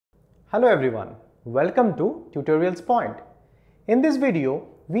Hello everyone, welcome to TutorialsPoint. In this video,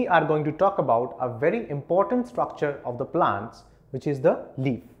 we are going to talk about a very important structure of the plants, which is the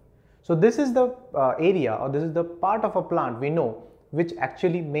leaf. So this is the area, or this is the part of a plant we know which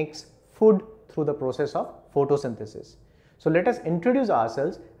actually makes food through the process of photosynthesis. So let us introduce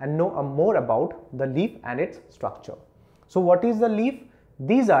ourselves and know more about the leaf and its structure. So what is the leaf?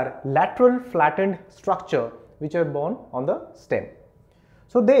 These are lateral flattened structure which are born on the stem.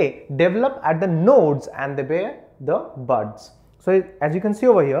 So they develop at the nodes and they bear the buds. So as you can see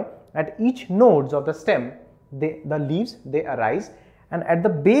over here, at each nodes of the stem, the leaves, they arise, and at the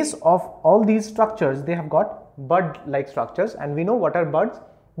base of all these structures, they have got bud-like structures. And we know what are buds?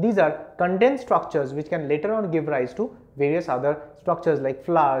 These are condensed structures which can later on give rise to various other structures like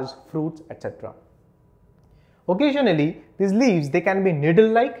flowers, fruits, etc. Occasionally, these leaves, they can be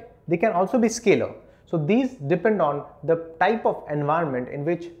needle-like, they can also be scalar. So these depend on the type of environment in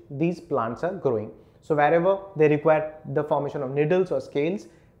which these plants are growing. So wherever they require the formation of needles or scales,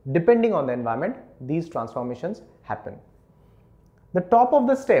 depending on the environment, these transformations happen. The top of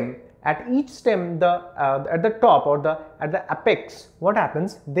the stem, at each stem, at the top or at the apex, what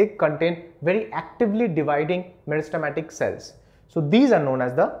happens? They contain very actively dividing meristematic cells. So these are known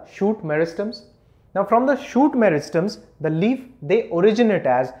as the shoot meristems. Now from the shoot meristems, the leaf, they originate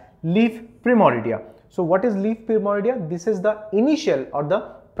as leaf primordia. So what is leaf primordia? This is the initial or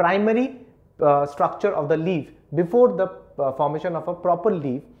the primary structure of the leaf before the formation of a proper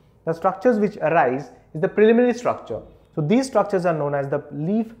leaf. The structures which arise is the preliminary structure. So these structures are known as the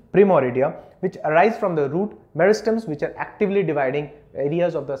leaf primordia, which arise from the root meristems, which are actively dividing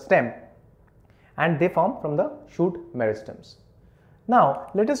areas of the stem, and they form from the shoot meristems. Now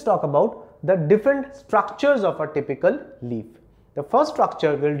let us talk about the different structures of a typical leaf. The first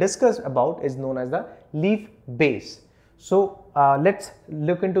structure we will discuss about is known as the leaf base. So let's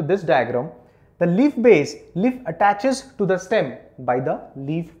look into this diagram. The leaf base, leaf attaches to the stem by the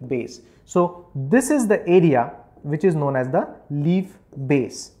leaf base. So this is the area which is known as the leaf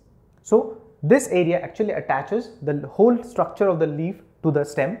base. So this area actually attaches the whole structure of the leaf to the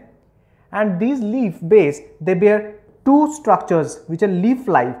stem, and these leaf base, they bear two structures which are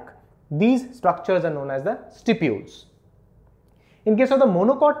leaf-like. These structures are known as the stipules. In case of the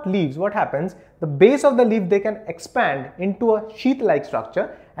monocot leaves, what happens? The base of the leaf, they can expand into a sheath-like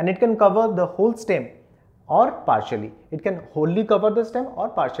structure, and it can cover the whole stem or partially. It can wholly cover the stem or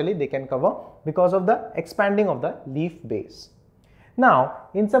partially they can cover because of the expanding of the leaf base. Now,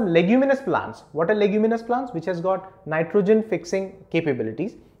 in some leguminous plants, what are leguminous plants? Which has got nitrogen fixing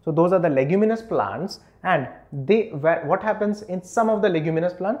capabilities. So those are the leguminous plants, and what happens in some of the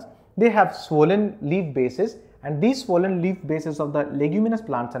leguminous plants? They have swollen leaf bases, and these swollen leaf bases of the leguminous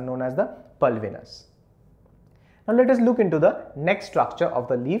plants are known as the pulvinus. Now let us look into the next structure of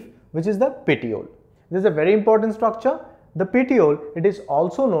the leaf, which is the petiole. This is a very important structure. The petiole, it is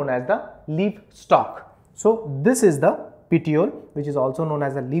also known as the leaf stalk. So this is the petiole, which is also known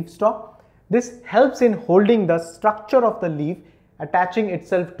as the leaf stalk. This helps in holding the structure of the leaf, attaching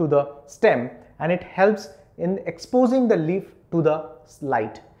itself to the stem, and it helps in exposing the leaf to the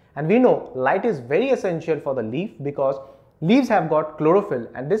light. And we know light is very essential for the leaf because leaves have got chlorophyll,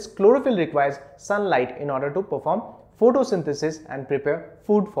 and this chlorophyll requires sunlight in order to perform photosynthesis and prepare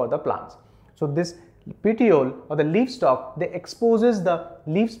food for the plants. So this petiole or the leaf stalk, they exposes the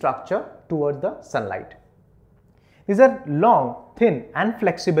leaf structure towards the sunlight. These are long, thin and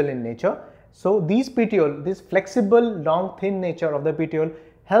flexible in nature. So these petiole, this flexible, long, thin nature of the petiole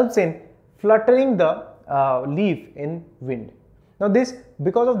helps in fluttering the leaf in wind. Now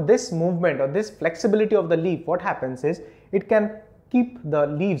because of this movement or this flexibility of the leaf, what happens is it can keep the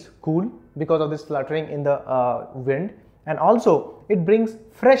leaves cool because of this fluttering in the wind, and also it brings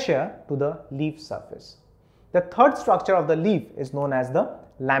fresh air to the leaf surface. The third structure of the leaf is known as the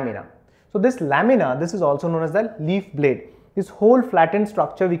lamina. So this lamina, this is also known as the leaf blade. This whole flattened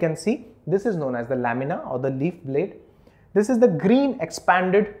structure we can see, this is known as the lamina or the leaf blade. This is the green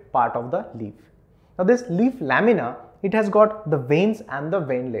expanded part of the leaf. Now this leaf lamina, it has got the veins and the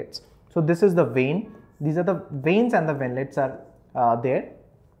veinlets. So this is the vein. These are the veins and the veinlets are there.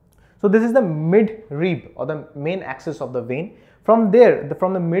 So this is the mid rib or the main axis of the vein. From there,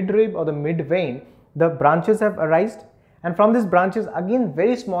 from the mid rib or the mid vein, the branches have arisen, and from these branches again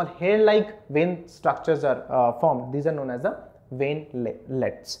very small hair-like vein structures are formed. These are known as the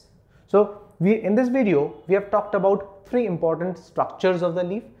veinlets. So in this video, we have talked about three important structures of the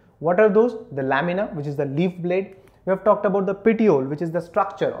leaf. What are those? The lamina, which is the leaf blade. We have talked about the petiole, which is the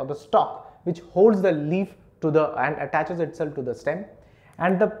structure or the stalk which holds the leaf and attaches itself to the stem,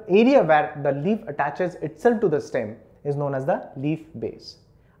 and the area where the leaf attaches itself to the stem is known as the leaf base.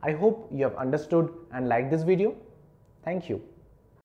 I hope you have understood and liked this video. Thank you.